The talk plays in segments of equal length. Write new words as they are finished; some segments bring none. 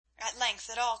length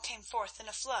it all came forth in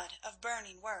a flood of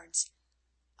burning words.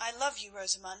 "I love you,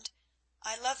 Rosamund.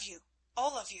 I love you,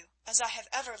 all of you, as I have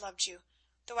ever loved you,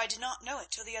 though I did not know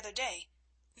it till the other day,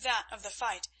 that of the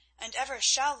fight, and ever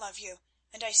shall love you,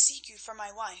 and I seek you for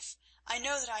my wife. I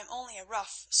know that I am only a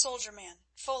rough soldier man,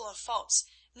 full of faults,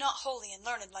 not holy and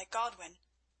learned like Godwin.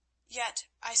 Yet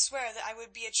I swear that I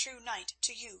would be a true knight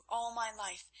to you all my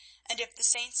life, and if the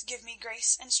saints give me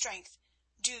grace and strength,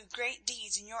 do great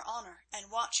deeds in your honour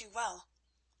and watch you well.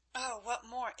 Oh, what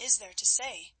more is there to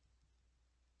say?"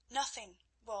 "Nothing,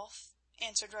 Wulf,"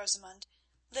 answered Rosamund,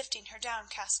 lifting her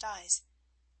downcast eyes.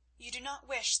 "You do not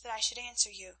wish that I should answer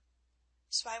you,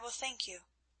 so I will thank you,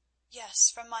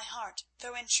 yes, from my heart,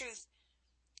 though in truth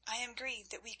I am grieved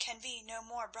that we can be no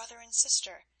more brother and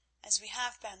sister, as we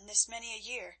have been this many a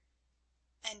year,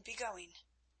 and be going."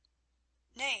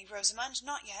 "Nay, Rosamund,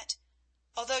 not yet.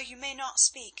 Although you may not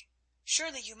speak,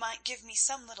 surely you might give me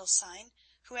some little sign,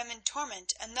 who am in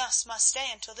torment and thus must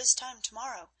stay until this time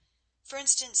tomorrow. For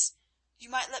instance, you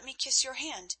might let me kiss your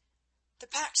hand. The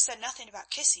pact said nothing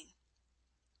about kissing."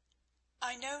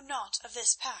 "I know naught of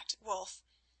this pact, Wulf,"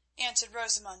 answered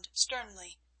Rosamund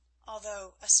sternly,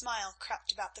 although a smile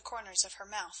crept about the corners of her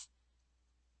mouth.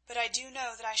 "But I do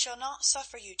know that I shall not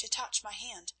suffer you to touch my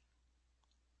hand."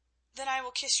 "Then I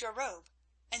will kiss your robe,"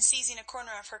 and seizing a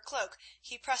corner of her cloak,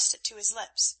 he pressed it to his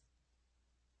lips.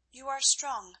 "You are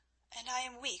strong, and I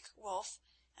am weak, Wulf,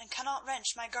 and cannot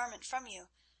wrench my garment from you,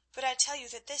 but I tell you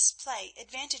that this play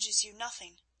advantages you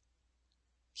nothing."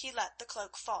 He let the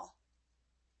cloak fall.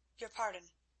 "Your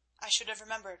pardon. I should have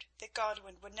remembered that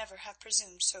Godwin would never have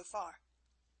presumed so far."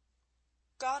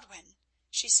 "Godwin,"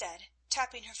 she said,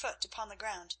 tapping her foot upon the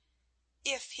ground,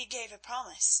 "if he gave a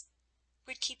promise,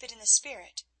 would keep it in the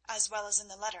spirit as well as in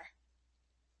the letter."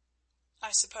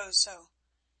 "I suppose so.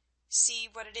 See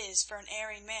what it is for an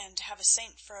erring man to have a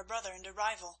saint for a brother and a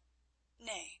rival.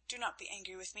 Nay, do not be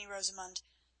angry with me, Rosamund,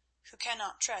 who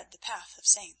cannot tread the path of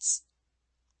saints."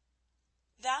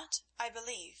 "That I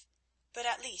believe, but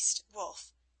at least,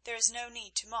 Wulf, there is no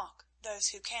need to mock those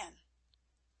who can."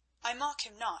 "I mock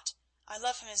him not. I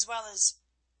love him as well as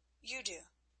you do,"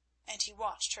 and he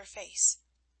watched her face.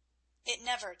 It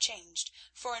never changed,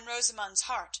 for in Rosamund's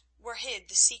heart were hid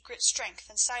the secret strength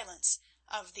and silence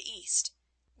of the East,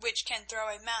 which can throw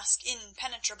a mask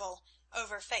impenetrable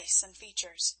over face and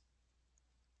features.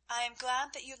 "I am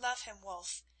glad that you love him,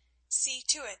 Wulf. See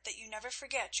to it that you never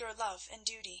forget your love and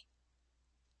duty."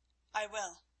 "I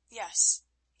will, yes,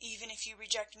 even if you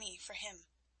reject me for him."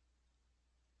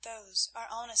 "Those are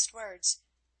honest words,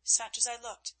 such as I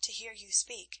looked to hear you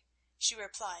speak," she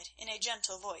replied in a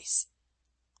gentle voice.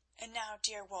 "And now,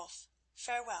 dear Wulf,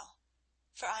 farewell,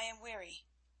 for I am weary.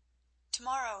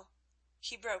 Tomorrow—"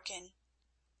 he broke in.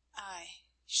 "Aye,"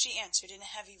 she answered in a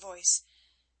heavy voice,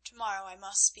 "tomorrow I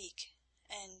must speak,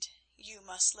 and you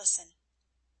must listen."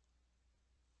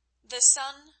 The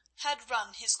sun had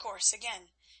run his course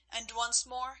again, and once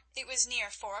more it was near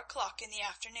 4 o'clock in the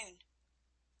afternoon.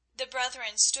 The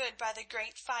brethren stood by the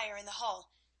great fire in the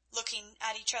hall, looking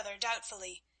at each other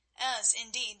doubtfully, as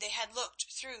indeed they had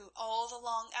looked through all the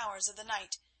long hours of the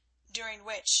night, during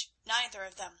which neither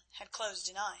of them had closed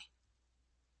an eye.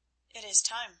 "It is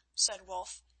time," said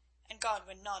Wulf, and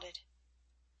Godwin nodded.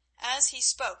 As he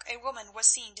spoke, a woman was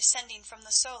seen descending from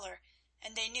the solar,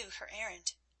 and they knew her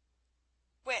errand.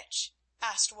 "Which?"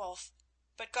 asked Wulf,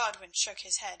 but Godwin shook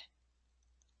his head.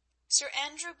 "Sir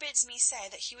Andrew bids me say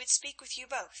that he would speak with you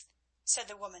both," said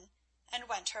the woman, and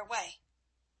went her way.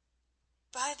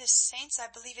 "By the saints, I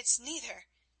believe it's neither,"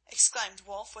 exclaimed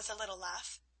Wulf with a little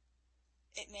laugh.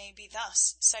 "It may be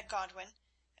thus," said Godwin,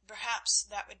 "and perhaps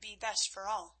that would be best for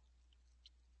all."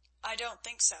 "I don't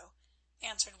think so,"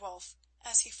 answered Wulf,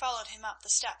 as he followed him up the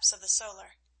steps of the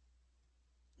solar.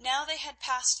 Now they had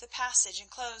passed the passage and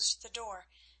closed the door,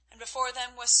 and before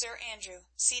them was Sir Andrew,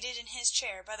 seated in his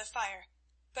chair by the fire,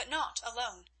 but not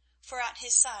alone, for at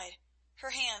his side,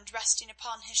 her hand resting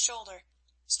upon his shoulder,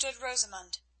 stood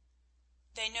Rosamund.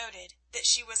 They noted that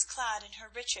she was clad in her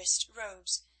richest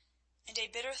robes, and a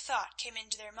bitter thought came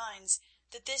into their minds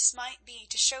that this might be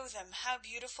to show them how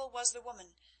beautiful was the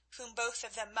woman whom both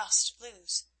of them must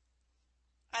lose.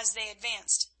 As they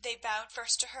advanced, they bowed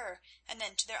first to her and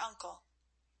then to their uncle,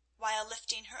 while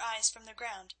lifting her eyes from the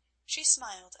ground, she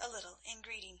smiled a little in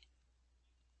greeting.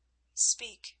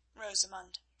 "Speak,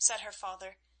 Rosamund," said her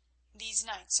father. "These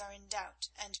knights are in doubt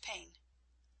and pain."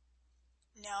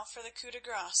 "Now for the coup de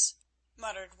grace,"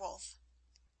 muttered Wulf.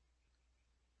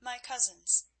 "My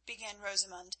cousins," began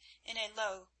Rosamund in a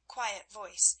low, quiet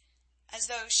voice, as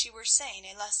though she were saying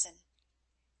a lesson,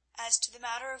 "as to the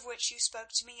matter of which you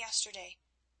spoke to me yesterday,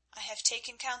 I have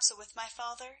taken counsel with my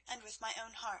father and with my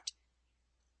own heart.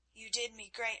 You did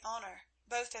me great honour,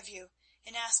 both of you,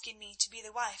 in asking me to be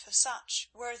the wife of such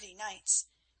worthy knights,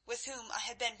 with whom I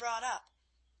have been brought up,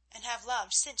 and have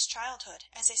loved since childhood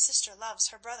as a sister loves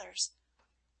her brothers.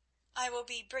 I will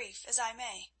be brief as I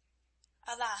may.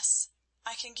 Alas,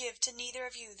 I can give to neither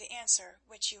of you the answer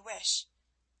which you wish."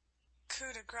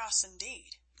 "Coup de grace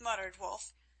indeed," muttered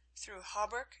Wulf. "Through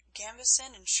hauberk,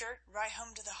 gambeson, and shirt right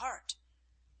home to the heart."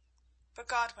 But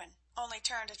Godwin only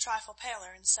turned a trifle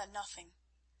paler and said nothing.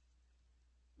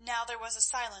 Now there was a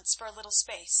silence for a little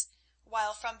space,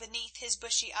 while from beneath his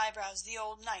bushy eyebrows the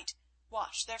old knight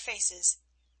watched their faces,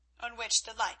 on which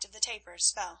the light of the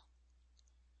tapers fell.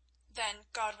 Then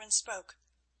Godwin spoke.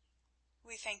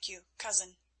 "We thank you,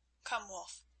 cousin. Come,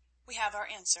 Wulf, we have our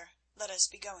answer. Let us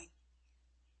be going."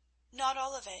 "Not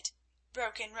all of it,"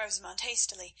 broke in Rosamund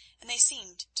hastily, and they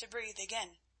seemed to breathe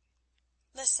again.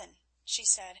 "Listen," she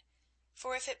said,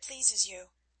 "for if it pleases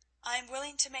you, I am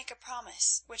willing to make a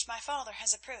promise which my father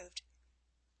has approved.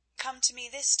 Come to me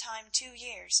this time 2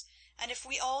 years, and if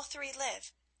we all three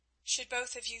live, should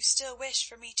both of you still wish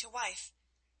for me to wife,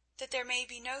 that there may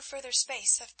be no further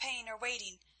space of pain or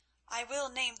waiting, I will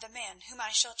name the man whom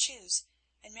I shall choose,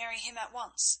 and marry him at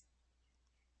once."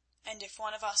 "And if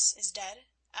one of us is dead?"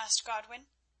 asked Godwin.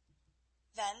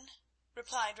 "Then,"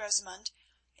 replied Rosamund,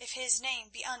 "if his name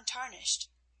be untarnished,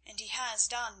 and he has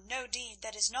done no deed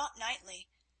that is not knightly,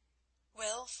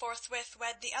 will forthwith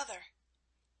wed the other."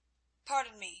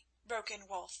 "Pardon me," broke in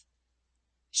Wulf.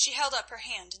 She held up her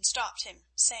hand and stopped him,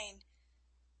 saying,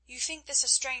 "You think this a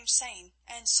strange saying,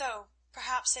 and so,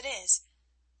 perhaps, it is,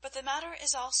 but the matter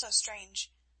is also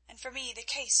strange, and for me the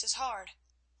case is hard.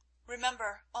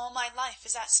 Remember, all my life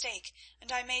is at stake,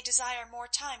 and I may desire more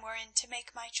time wherein to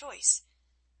make my choice,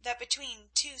 that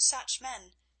between two such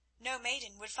men no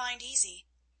maiden would find easy.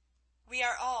 We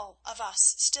are all of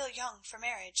us still young for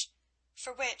marriage,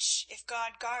 for which, if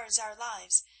God guards our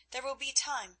lives, there will be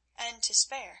time and to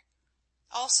spare.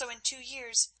 Also in 2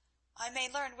 years I may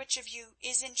learn which of you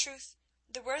is in truth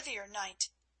the worthier knight,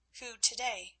 who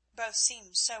today both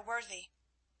seem so worthy."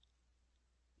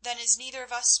 "Then is neither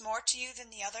of us more to you than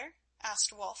the other?"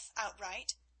 asked Wulf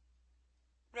outright.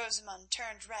 Rosamund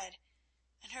turned red,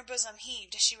 and her bosom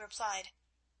heaved as she replied,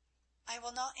 "I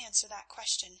will not answer that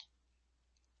question."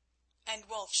 "And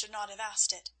Wulf should not have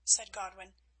asked it," said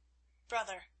Godwin.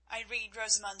 "Brother, I read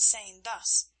Rosamund's saying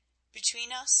thus: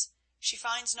 between us she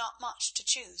finds not much to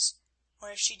choose, or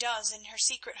if she does in her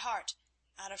secret heart,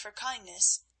 out of her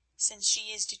kindness, since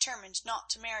she is determined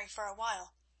not to marry for a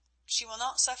while, she will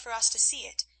not suffer us to see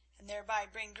it and thereby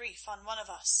bring grief on one of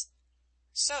us.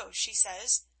 So she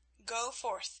says, go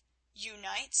forth, you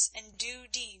knights, and do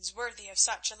deeds worthy of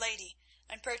such a lady,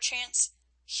 and perchance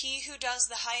he who does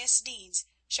the highest deeds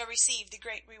shall receive the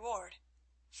great reward.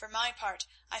 For my part,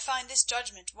 I find this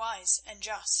judgment wise and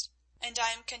just, and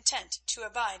I am content to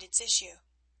abide its issue.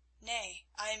 Nay,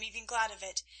 I am even glad of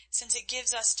it, since it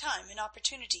gives us time and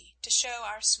opportunity to show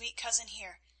our sweet cousin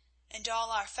here, and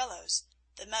all our fellows,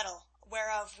 the metal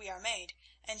whereof we are made,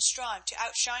 and strive to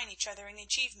outshine each other in the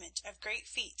achievement of great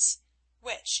feats,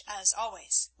 which, as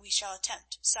always, we shall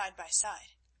attempt side by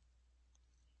side."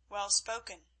 "Well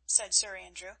spoken," said Sir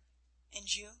Andrew.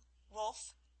 "And you,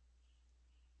 Wulf?"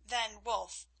 Then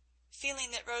Wulf, feeling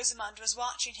that Rosamund was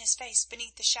watching his face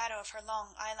beneath the shadow of her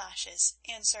long eyelashes,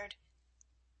 answered,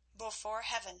 "Before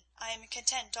Heaven, I am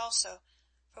content also,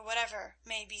 for whatever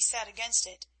may be said against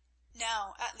it.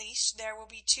 Now, at least, there will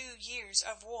be 2 years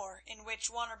of war in which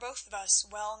one or both of us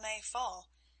well may fall,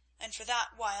 and for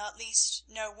that while at least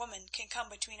no woman can come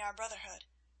between our brotherhood.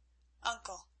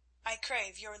 Uncle, I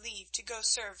crave your leave to go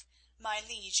serve my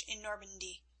liege in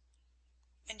Normandy."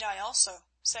 "And I also,"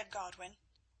 said Godwin.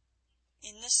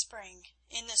 In the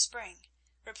spring,"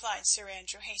 replied Sir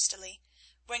Andrew hastily,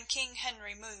 "when King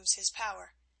Henry moves his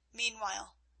power.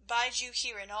 Meanwhile, bide you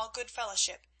here in all good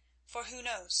fellowship, for who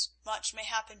knows, much may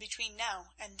happen between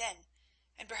now and then,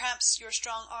 and perhaps your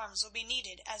strong arms will be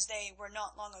needed as they were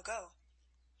not long ago.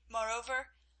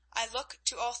 Moreover, I look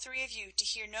to all 3 of you to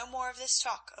hear no more of this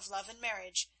talk of love and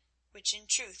marriage, which in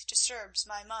truth disturbs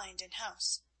my mind and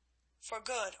house. For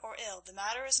good or ill, the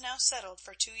matter is now settled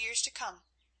for 2 years to come,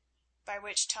 by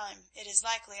which time it is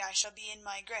likely I shall be in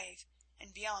my grave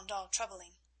and beyond all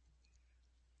troubling.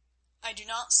 I do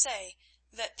not say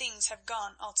that things have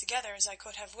gone altogether as I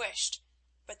could have wished,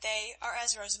 but they are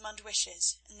as Rosamund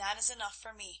wishes, and that is enough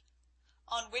for me.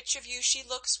 On which of you she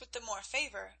looks with the more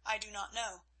favour I do not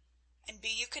know, and be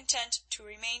you content to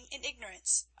remain in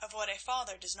ignorance of what a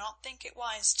father does not think it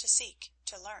wise to seek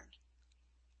to learn.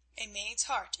 A maid's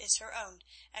heart is her own,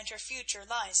 and her future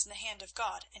lies in the hand of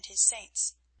God and his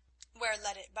saints, where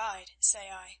let it bide, say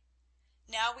I.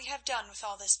 Now we have done with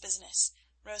all this business.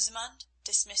 Rosamund,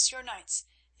 dismiss your knights,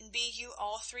 and be you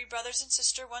all three brothers and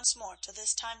sister once more till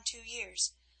this time 2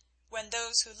 years, when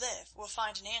those who live will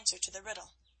find an answer to the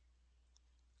riddle."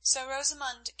 So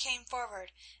Rosamund came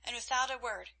forward, and without a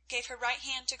word gave her right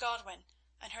hand to Godwin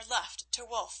and her left to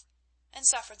Wulf, and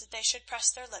suffered that they should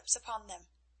press their lips upon them.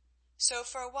 So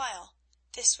for a while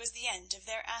this was the end of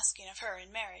their asking of her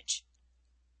in marriage.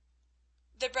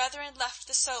 The brethren left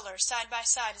the solar side by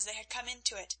side as they had come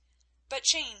into it, but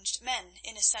changed men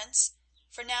in a sense,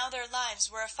 for now their lives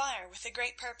were afire with a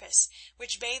great purpose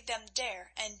which bade them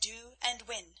dare and do and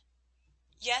win.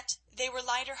 Yet they were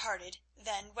lighter hearted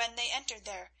than when they entered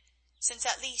there, since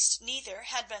at least neither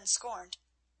had been scorned,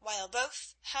 while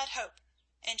both had hope,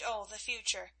 and all the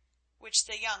future, which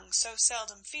the young so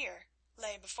seldom fear,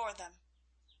 lay before them.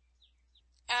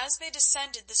 As they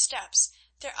descended the steps,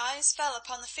 their eyes fell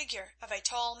upon the figure of a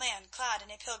tall man clad in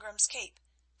a pilgrim's cape,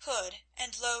 hood,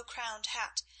 and low-crowned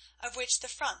hat, of which the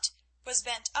front was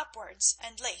bent upwards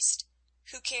and laced,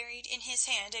 who carried in his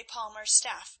hand a palmer's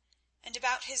staff, and about his